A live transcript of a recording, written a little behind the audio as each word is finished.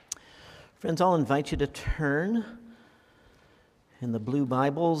Friends, I'll invite you to turn in the blue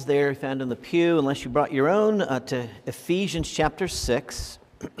Bibles there found in the pew, unless you brought your own, to Ephesians chapter 6.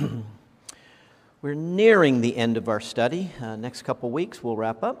 We're nearing the end of our study. Next couple weeks we'll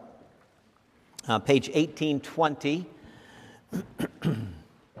wrap up. Page 1820.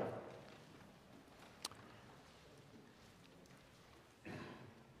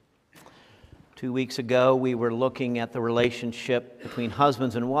 2 weeks ago, we were looking at the relationship between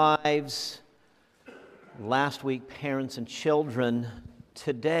husbands and wives. Last week, parents and children.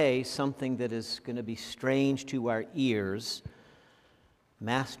 Today, something that is going to be strange to our ears,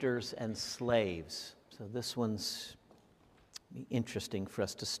 masters and slaves. So this one's interesting for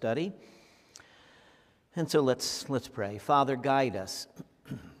us to study. And so let's pray. Father, guide us.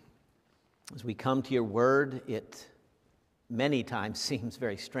 As we come to your word, it many times seems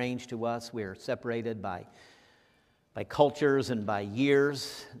very strange to us. We're separated by cultures and by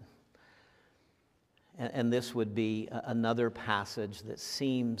years. And this would be another passage that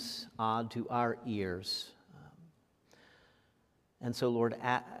seems odd to our ears. And so, Lord,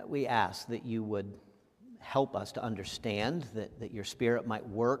 we ask that you would help us to understand, that your Spirit might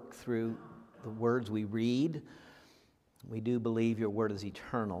work through the words we read. We do believe your word is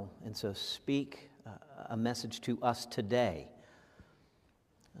eternal. And so speak a message to us today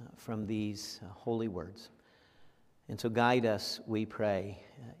from these holy words. And so guide us, we pray,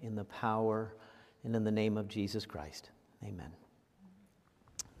 in the power and in the name of Jesus Christ. Amen.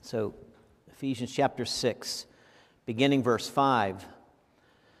 So Ephesians chapter 6, beginning verse 5.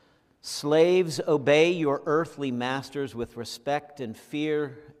 Slaves, obey your earthly masters with respect and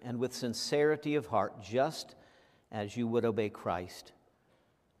fear and with sincerity of heart, just as you would obey Christ.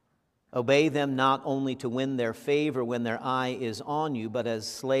 Obey them not only to win their favor when their eye is on you, but as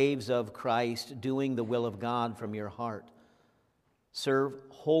slaves of Christ, doing the will of God from your heart. Serve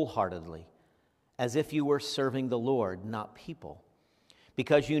wholeheartedly, as if you were serving the Lord, not people,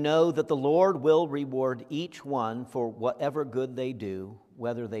 because you know that the Lord will reward each one for whatever good they do,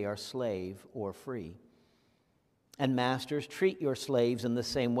 whether they are slave or free. And masters, treat your slaves in the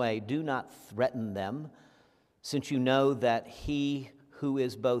same way. Do not threaten them, since you know that he who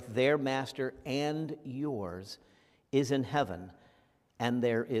is both their master and yours is in heaven, and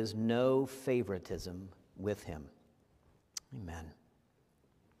there is no favoritism with him. Amen.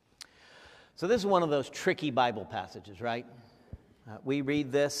 So this is one of those tricky Bible passages, right? We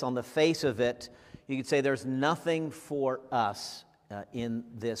read this, on the face of it, you could say there's nothing for us in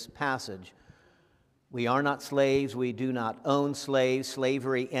this passage. We are not slaves. We do not own slaves.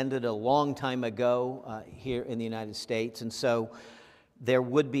 Slavery ended a long time ago here in the United States. And so there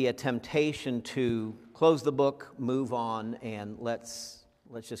would be a temptation to close the book, move on, and let's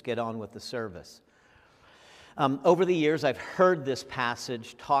just get on with the service. Over the years, I've heard this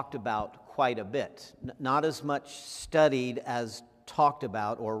passage talked about quite a bit. Not as much studied as talked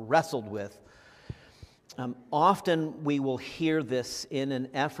about or wrestled with. Often we will hear this in an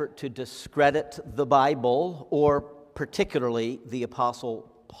effort to discredit the Bible, or particularly the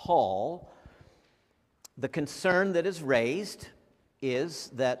Apostle Paul. The concern that is raised is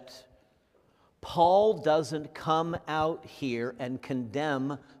that Paul doesn't come out here and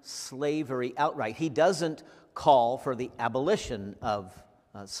condemn slavery outright. He doesn't call for the abolition of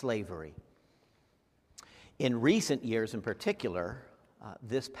slavery. In recent years in particular,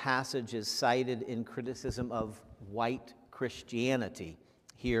 this passage is cited in criticism of white Christianity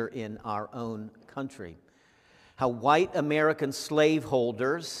here in our own country. How white American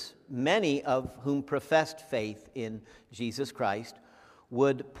slaveholders, many of whom professed faith in Jesus Christ,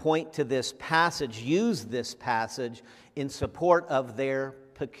 would point to this passage, use this passage in support of their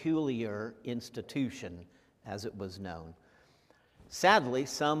peculiar institution, as it was known. Sadly,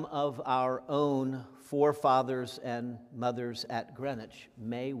 some of our own forefathers and mothers at Greenwich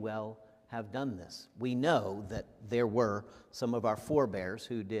may well have done this. We know that there were some of our forebears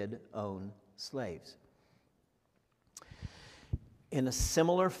who did own slaves. In a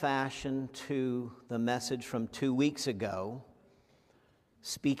similar fashion to the message from 2 weeks ago,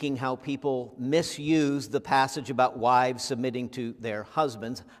 speaking how people misuse the passage about wives submitting to their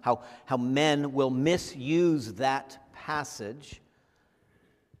husbands, how men will misuse that passage,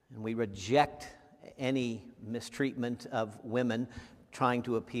 and we reject any mistreatment of women trying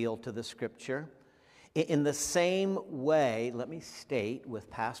to appeal to the Scripture. In the same way, let me state with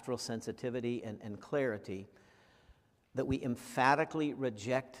pastoral sensitivity and clarity that we emphatically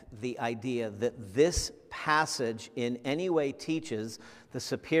reject the idea that this passage in any way teaches the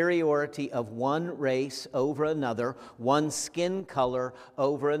superiority of one race over another, one skin color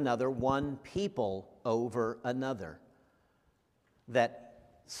over another, one people over another. That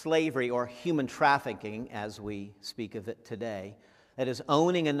slavery or human trafficking, as we speak of it today, that is,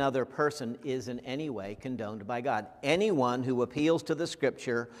 owning another person, is in any way condoned by God. Anyone who appeals to the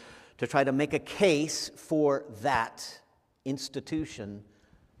Scripture to try to make a case for that institution,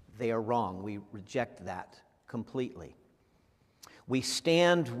 they are wrong. We reject that completely. We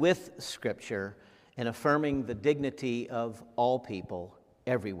stand with Scripture in affirming the dignity of all people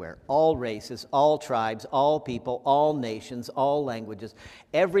everywhere, all races, all tribes, all people, all nations, all languages.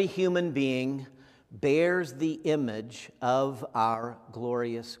 Every human being bears the image of our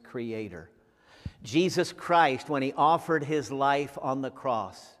glorious Creator. Jesus Christ, when he offered his life on the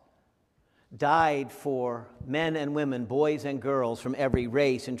cross, died for men and women, boys and girls from every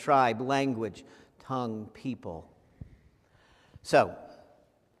race and tribe, language, tongue, people. So,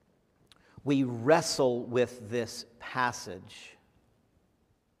 we wrestle with this passage.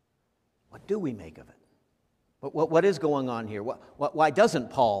 What do we make of it? What is going on here? Why doesn't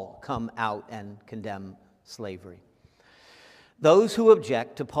Paul come out and condemn slavery? Those who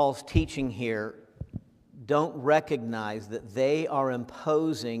object to Paul's teaching here don't recognize that they are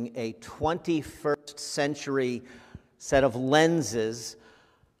imposing a 21st century set of lenses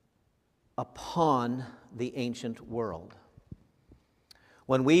upon the ancient world.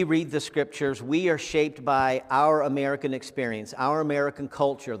 When we read the Scriptures, we are shaped by our American experience, our American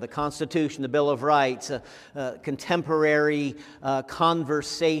culture, the Constitution, the Bill of Rights, contemporary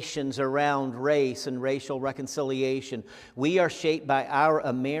conversations around race and racial reconciliation. We are shaped by our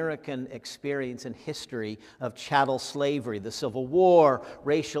American experience and history of chattel slavery, the Civil War,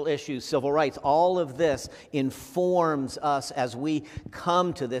 racial issues, civil rights. All of this informs us as we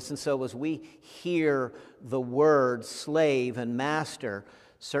come to this. And so as we hear the word slave and master,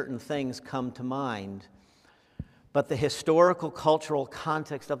 certain things come to mind. But the historical, cultural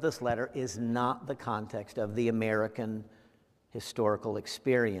context of this letter is not the context of the American historical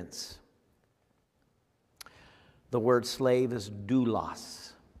experience. The word slave is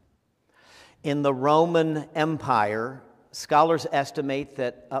doulos. In the Roman Empire, scholars estimate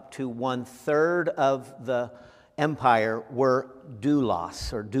that up to 1/3 of the empire were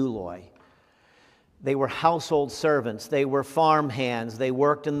doulos or douloi. They were household servants. They were farmhands. They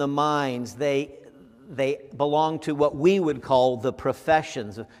worked in the mines. They belonged to what we would call the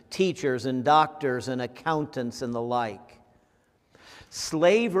professions of teachers and doctors and accountants and the like.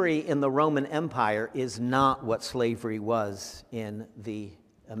 Slavery in the Roman Empire is not what slavery was in the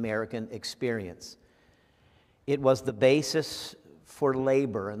American experience. It was the basis for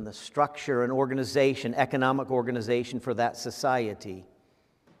labor and the structure and organization, economic organization for that society.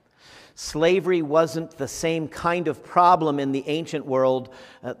 Slavery wasn't the same kind of problem in the ancient world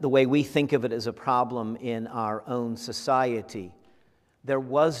the way we think of it as a problem in our own society. There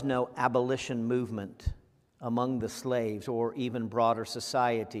was no abolition movement among the slaves or even broader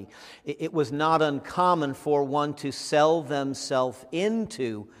society. It was not uncommon for one to sell themselves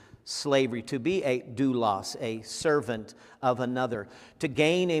into slavery, to be a doulos, a servant of another, to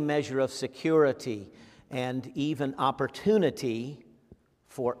gain a measure of security and even opportunity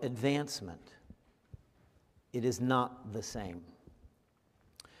for advancement. It is not the same.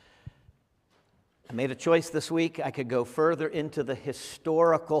 I made a choice this week. I could go further into the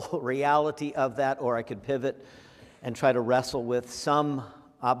historical reality of that, or I could pivot and try to wrestle with some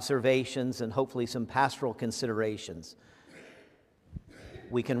observations and hopefully some pastoral considerations.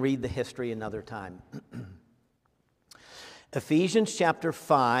 We can read the history another time. Ephesians chapter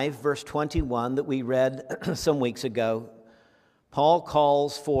 5, verse 21 that we read some weeks ago, Paul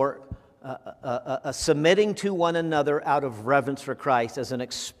calls for a submitting to one another out of reverence for Christ as an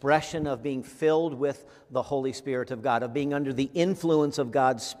expression of being filled with the Holy Spirit of God, of being under the influence of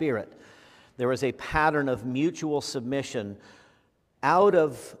God's Spirit. There is a pattern of mutual submission out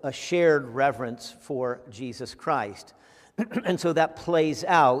of a shared reverence for Jesus Christ. And so that plays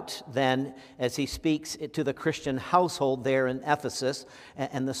out then as he speaks to the Christian household there in Ephesus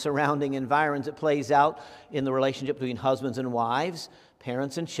and the surrounding environs. It plays out in the relationship between husbands and wives,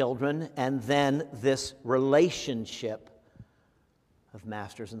 parents and children, and then this relationship of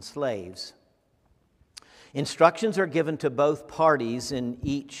masters and slaves. Instructions are given to both parties in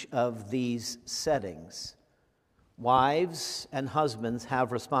each of these settings. Wives and husbands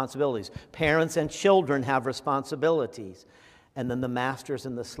have responsibilities. Parents and children have responsibilities. And then the masters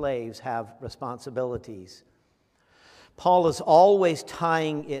and the slaves have responsibilities. Paul is always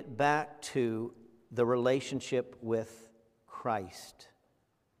tying it back to the relationship with Christ.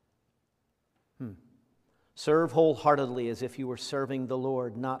 Serve wholeheartedly as if you were serving the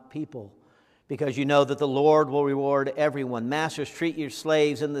Lord, not people, because you know that the Lord will reward everyone. Masters, treat your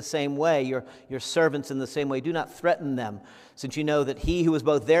slaves in the same way, your servants in the same way. Do not threaten them, since you know that he who is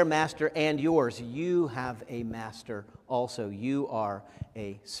both their master and yours, you have a master also. You are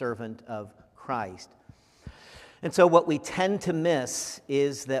a servant of Christ. And so what we tend to miss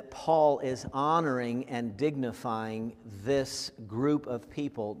is that Paul is honoring and dignifying this group of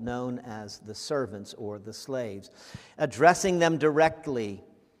people known as the servants or the slaves, addressing them directly.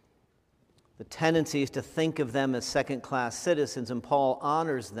 The tendency is to think of them as second-class citizens, and Paul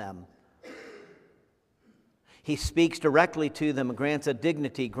honors them. He speaks directly to them, grants a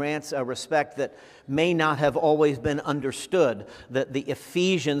dignity, grants a respect that may not have always been understood, that the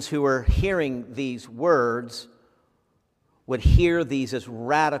Ephesians who are hearing these words would hear these as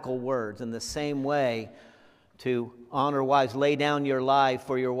radical words. In the same way, to honor wives, lay down your life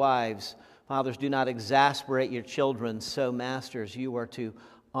for your wives. Fathers, do not exasperate your children. So, masters, you are to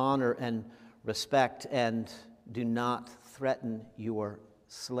honor and respect and do not threaten your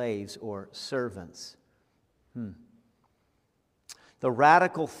slaves or servants. The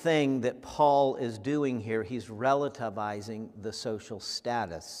radical thing that Paul is doing here, he's relativizing the social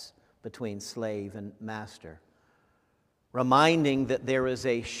status between slave and master, reminding that there is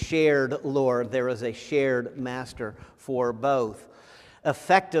a shared Lord, there is a shared master for both.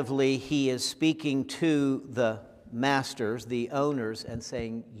 Effectively, he is speaking to the masters, the owners, and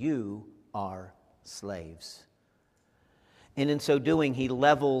saying, you are slaves. And in so doing, he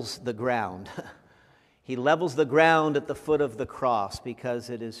levels the ground. He levels the ground at the foot of the cross, because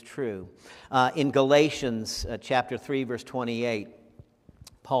it is true. In Galatians chapter 3, verse 28,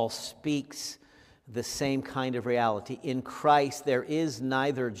 Paul speaks the same kind of reality. In Christ there is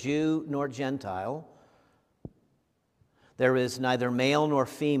neither Jew nor Gentile. There is neither male nor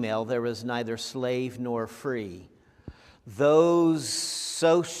female. There is neither slave nor free. Those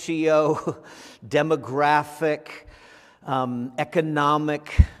socio-demographic,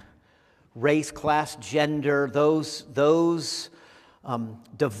 economic, race, class, gender, those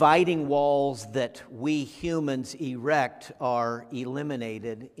dividing walls that we humans erect are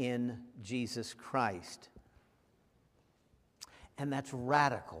eliminated in Jesus Christ. And that's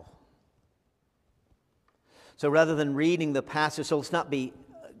radical. So rather than reading the passage, so let's not be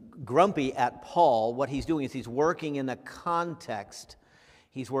grumpy at Paul. What he's doing is he's working in a context.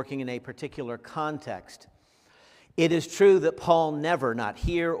 He's working in a particular context. It is true that Paul never, not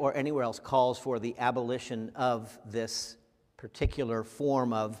here or anywhere else, calls for the abolition of this particular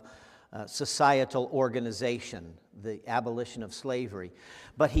form of societal organization, the abolition of slavery.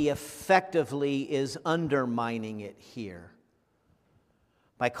 But he effectively is undermining it here.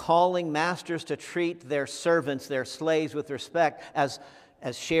 By calling masters to treat their servants, their slaves, with respect as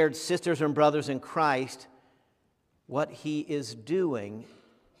shared sisters and brothers in Christ, what he is doing,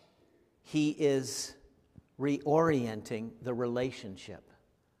 he is reorienting the relationship.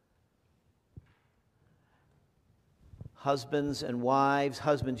 Husbands and wives,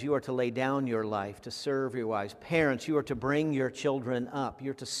 husbands, you are to lay down your life to serve your wives. Parents, you are to bring your children up.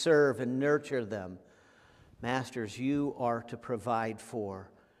 You're to serve and nurture them. Masters, you are to provide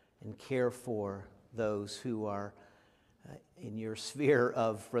for and care for those who are in your sphere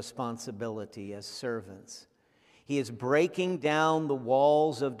of responsibility as servants. He is breaking down the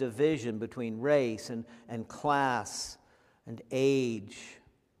walls of division between race and class and age.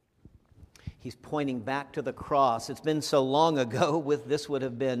 He's pointing back to the cross. It's been so long ago, this would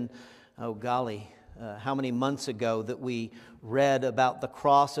have been, how many months ago that we read about the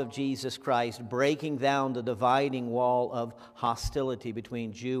cross of Jesus Christ breaking down the dividing wall of hostility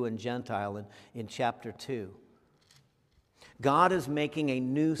between Jew and Gentile in chapter 2. God is making a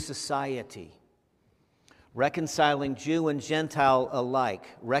new society, reconciling Jew and Gentile alike,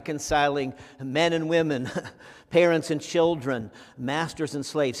 reconciling men and women, parents and children, masters and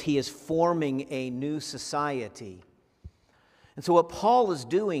slaves. He is forming a new society. And so what Paul is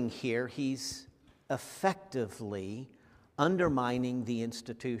doing here, he's effectively undermining the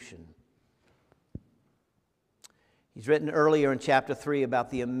institution. He's written earlier in chapter 3 about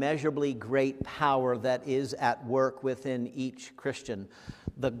the immeasurably great power that is at work within each Christian.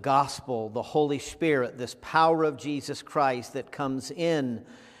 The gospel, the Holy Spirit, this power of Jesus Christ that comes in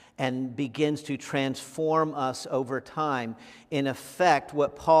and begins to transform us over time. In effect,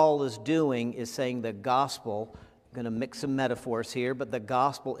 what Paul is doing is saying the gospel, I'm going to mix some metaphors here, but the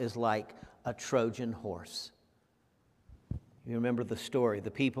gospel is like a Trojan horse. You remember the story.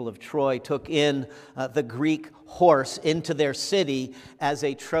 The people of Troy took in the Greek horse into their city as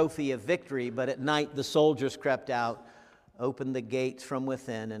a trophy of victory, but at night the soldiers crept out, opened the gates from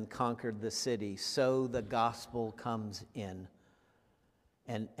within, and conquered the city. So the gospel comes in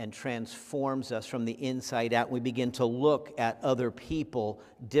and transforms us from the inside out. We begin to look at other people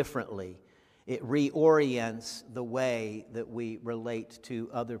differently. It reorients the way that we relate to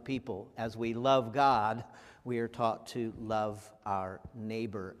other people. As we love God, we are taught to love our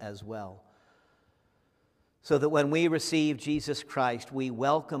neighbor as well. So that when we receive Jesus Christ, we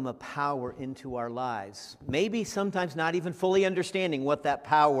welcome a power into our lives. Maybe sometimes not even fully understanding what that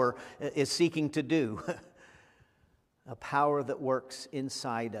power is seeking to do. A power that works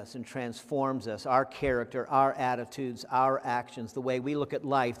inside us and transforms us, our character, our attitudes, our actions, the way we look at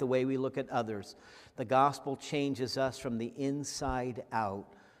life, the way we look at others. The gospel changes us from the inside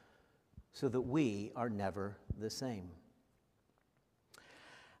out so that we are never the same.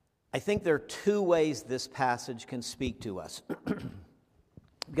 I think there are two ways this passage can speak to us.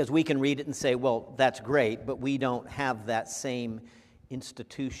 Because we can read it and say, well, that's great, but we don't have that same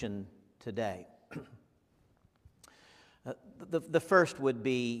institution today. The first would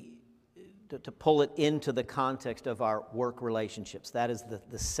be to pull it into the context of our work relationships. That is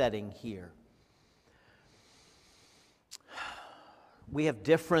the setting here. We have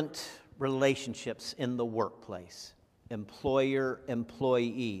different relationships in the workplace. Employer,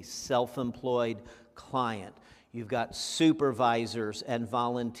 employee, self-employed, client. You've got supervisors and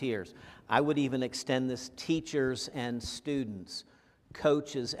volunteers. I would even extend this teachers and students,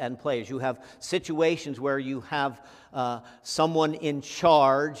 coaches and players. You have situations where you have someone in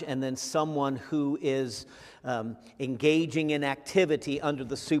charge and then someone who is engaging in activity under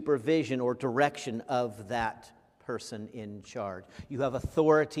the supervision or direction of that person in charge. You have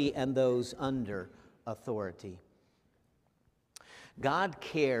authority and those under authority. God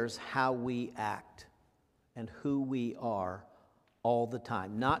cares how we act and who we are all the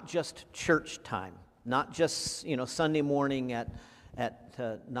time, not just church time, not just Sunday morning at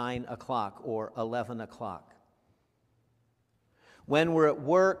 9 o'clock or 11 o'clock. When we're at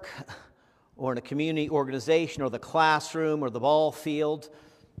work or in a community organization or the classroom or the ball field,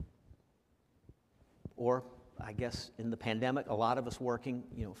 or I guess in the pandemic, a lot of us working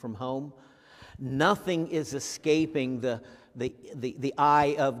from home, nothing is escaping the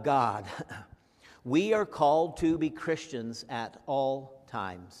eye of God. We are called to be Christians at all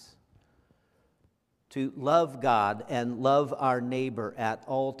times, to love God and love our neighbor at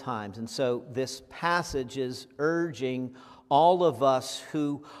all times. And so this passage is urging all of us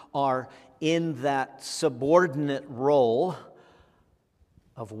who are in that subordinate role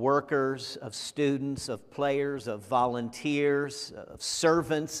of workers, of students, of players, of volunteers, of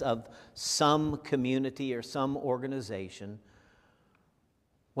servants of some community or some organization.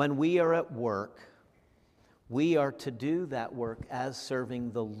 When we are at work, we are to do that work as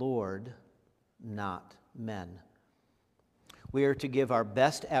serving the Lord, not men. We are to give our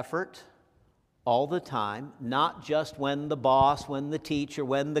best effort all the time, not just when the boss, when the teacher,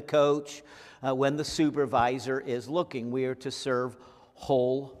 when the coach, when the supervisor is looking. We are to serve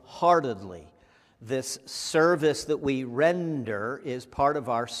wholeheartedly. This service that we render is part of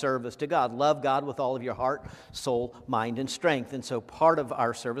our service to God. Love God with all of your heart, soul, mind, and strength. And so part of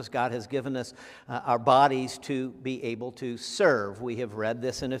our service, God has given us our bodies to be able to serve. We have read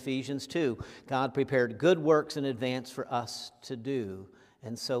this in Ephesians 2. God prepared good works in advance for us to do.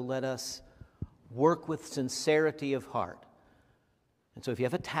 And so let us work with sincerity of heart. And so if you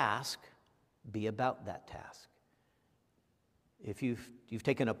have a task, be about that task. If you've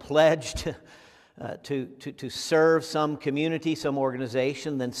taken a pledge to serve some community, some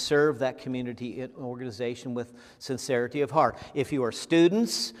organization, then serve that community organization with sincerity of heart. If you are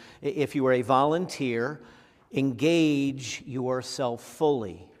students, if you are a volunteer, engage yourself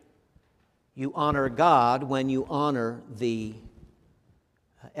fully. You honor God when you honor the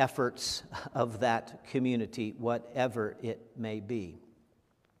efforts of that community, whatever it may be.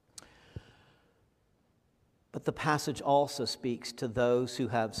 But the passage also speaks to those who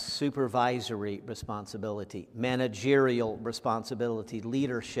have supervisory responsibility, managerial responsibility,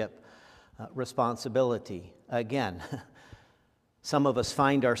 leadership responsibility. Again, some of us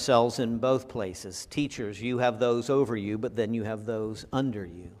find ourselves in both places. Teachers, you have those over you, but then you have those under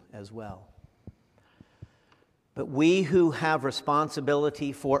you as well. But we who have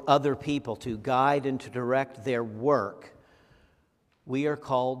responsibility for other people to guide and to direct their work, we are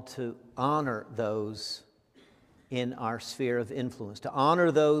called to honor those in our sphere of influence, to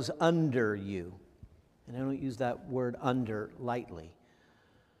honor those under you. And I don't use that word under lightly.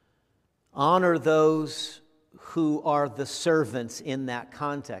 Honor those who are the servants in that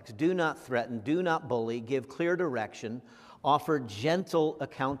context. Do not threaten, do not bully, give clear direction, offer gentle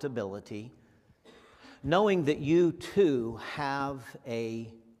accountability, knowing that you too have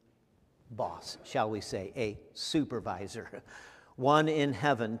a boss, shall we say, a supervisor. one in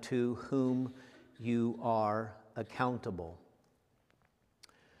heaven to whom you are accountable.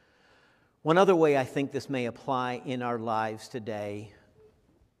 One other way I think this may apply in our lives today,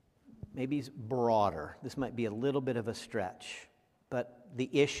 maybe it's broader. This might be a little bit of a stretch, but the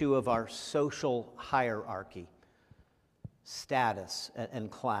issue of our social hierarchy, status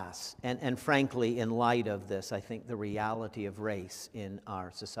and class, and frankly, in light of this, I think the reality of race in our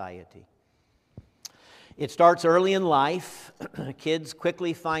society. It starts early in life. Kids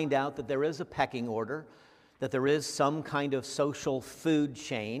quickly find out that there is a pecking order, that there is some kind of social food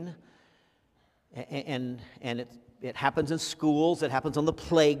chain, and it happens in schools, it happens on the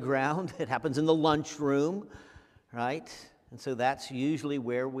playground, it happens in the lunchroom, right? And so that's usually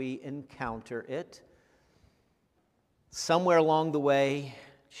where we encounter it. Somewhere along the way,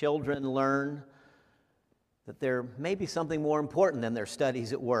 children learn that there may be something more important than their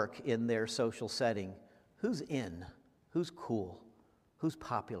studies at work in their social setting. Who's in? Who's cool? Who's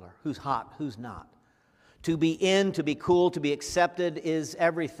popular? Who's hot? Who's not? To be in, to be cool, to be accepted is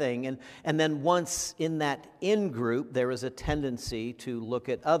everything. And then once in that in group, there is a tendency to look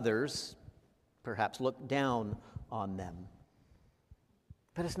at others, perhaps look down on them.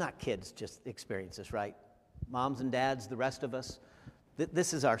 But it's not kids just experience this, right? Moms and dads, the rest of us,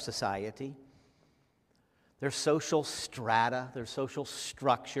 this is our society. There's social strata, there's social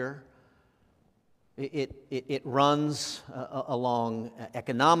structure. It runs along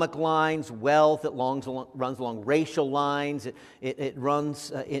economic lines, wealth, it runs along racial lines, it runs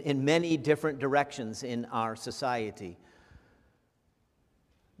in many different directions in our society.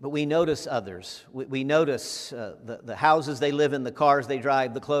 But we notice others. We notice the houses they live in, the cars they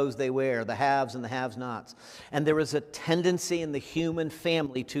drive, the clothes they wear, the haves and the have-nots. And there is a tendency in the human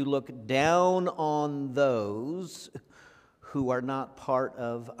family to look down on those who are not part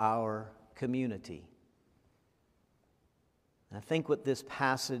of our community. And I think what this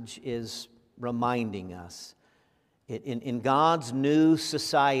passage is reminding us, in God's new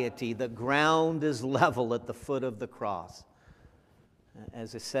society, the ground is level at the foot of the cross.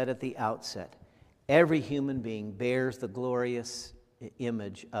 As I said at the outset, every human being bears the glorious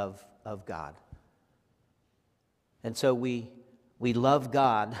image of God. And so we love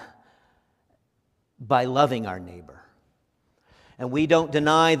God by loving our neighbor. And we don't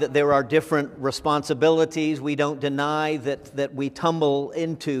deny that there are different responsibilities. We don't deny that we tumble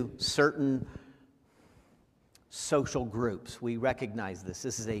into certain social groups. We recognize this.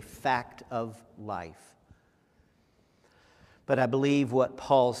 This is a fact of life. But I believe what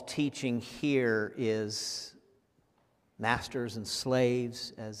Paul's teaching here is masters and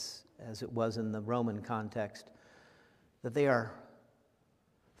slaves, as it was in the Roman context, that they are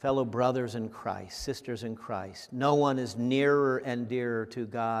fellow brothers in Christ, sisters in Christ. No one is nearer and dearer to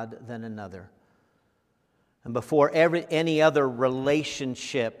God than another. And before any other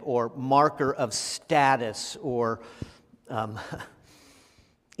relationship or marker of status or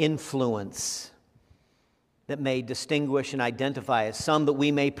influence that may distinguish and identify us, some that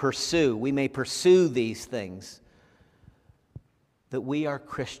we may pursue these things, that we are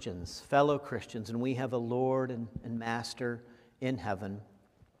Christians, fellow Christians, and we have a Lord and Master in heaven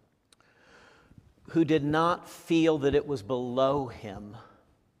who did not feel that it was below him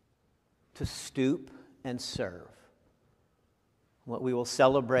to stoop and serve. What we will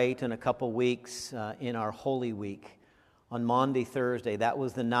celebrate in a couple weeks in our Holy Week on Maundy Thursday, that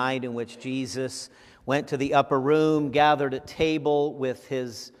was the night in which Jesus went to the upper room, gathered at table with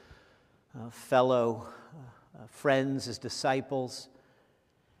his fellow friends, his disciples,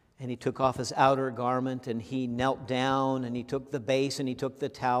 and he took off his outer garment and he knelt down and he took the base and he took the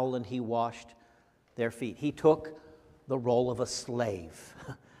towel and he washed their feet. He took the role of a slave,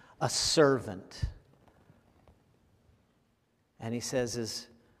 a servant. And he says,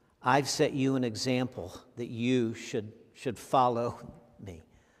 I've set you an example that you should follow me.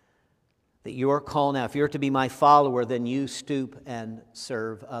 That your call now, if you're to be my follower, then you stoop and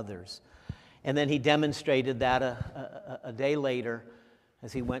serve others. And then he demonstrated that a day later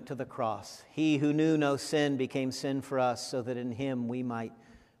as he went to the cross. He who knew no sin became sin for us so that in him we might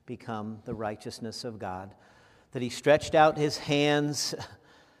become the righteousness of God. That he stretched out his hands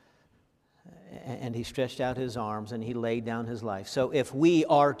and he stretched out his arms and he laid down his life. So if we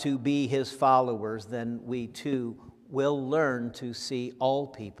are to be his followers, then we too will learn to see all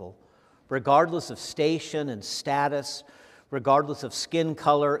people, regardless of station and status, regardless of skin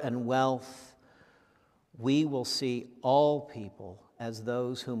color and wealth. We will see all people as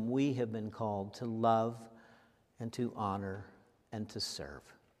those whom we have been called to love and to honor and to serve.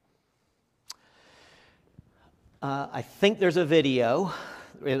 I think there's a video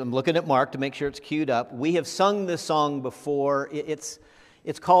I'm looking at Mark to make sure it's queued up. We have sung this song before. It's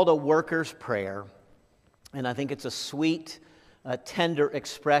called A Worker's Prayer. And I think it's a sweet, tender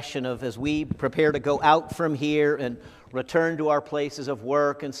expression of as we prepare to go out from here and return to our places of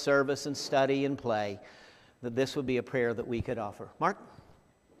work and service and study and play, that this would be a prayer that we could offer. Mark?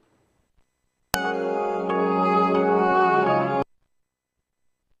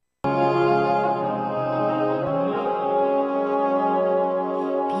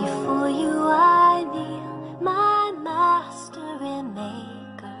 Before you I kneel, my Master and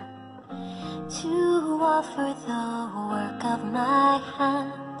Maker, to offer the work of my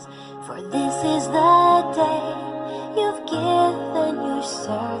hands. For this is the day you've given your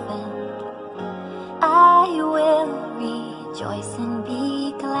servant. I will rejoice and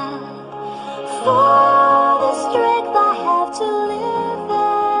be glad, for the strength I have to live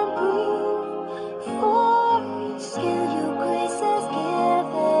and breathe, for each skill your grace has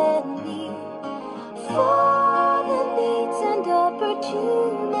given me, for the needs and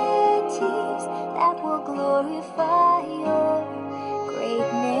opportunities that will glorify your great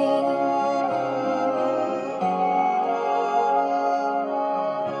name.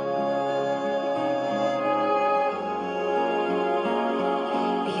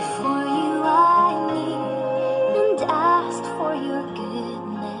 Before you I kneel and ask for your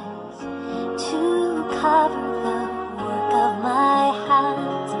goodness to cover the work of my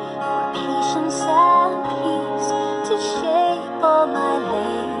hands, for patience and peace to shape all my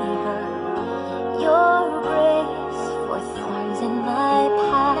labor, your grace for thorns in my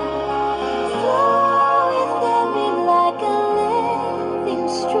path. Flow within me like a living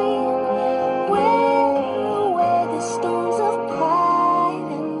stream, wear away the stones of pride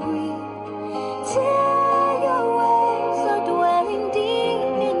and greed, till your ways are dwelling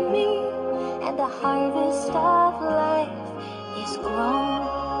deep in me, and the harvest of life is grown.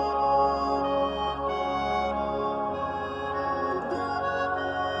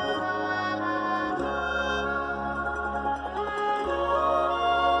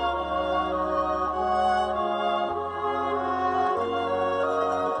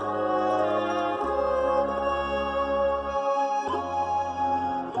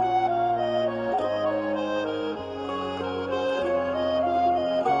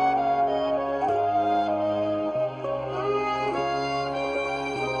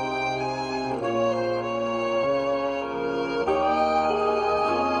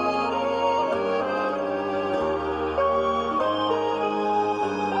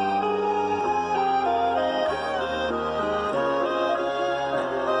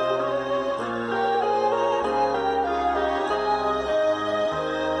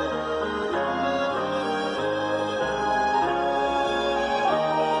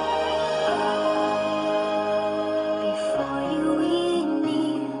 Before you we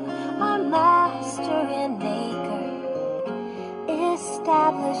kneel, our Master and Maker,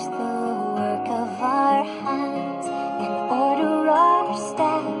 establish the work of our hands and order our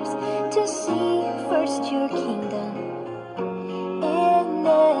steps to seek first your kingdom in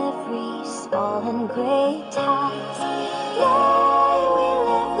every small and great task. May we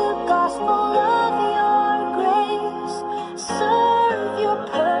live the gospel of your grace, serve your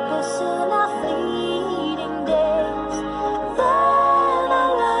purpose in our fleeting days. Then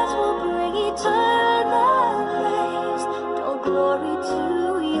our lives will bring eternal praise. All glory to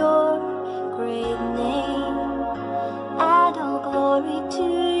your great name, and all glory to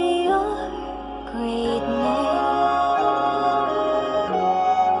your great name.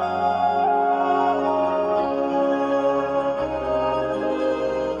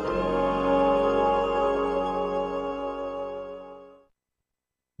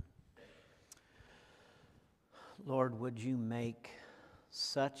 Lord, would you make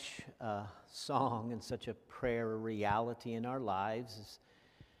such a song and such a prayer a reality in our lives as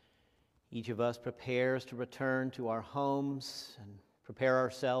each of us prepares to return to our homes and prepare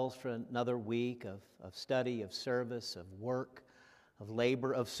ourselves for another week of study, of service, of work, of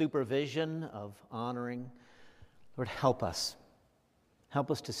labor, of supervision, of honoring. Lord, help us.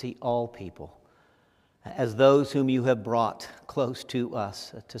 Help us to see all people as those whom you have brought close to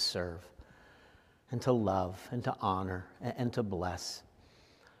us to serve and to love and to honor and to bless.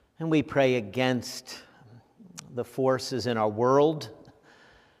 And we pray against the forces in our world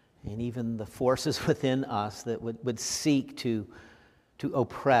and even the forces within us that would seek to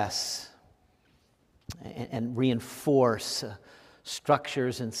oppress and reinforce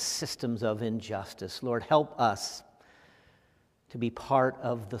structures and systems of injustice. Lord, help us to be part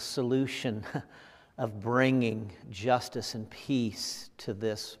of the solution of bringing justice and peace to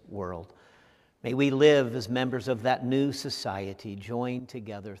this world. May we live as members of that new society, joined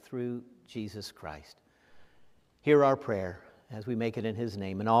together through Jesus Christ. Hear our prayer as we make it in his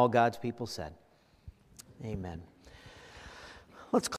name. And all God's people said, amen. Let's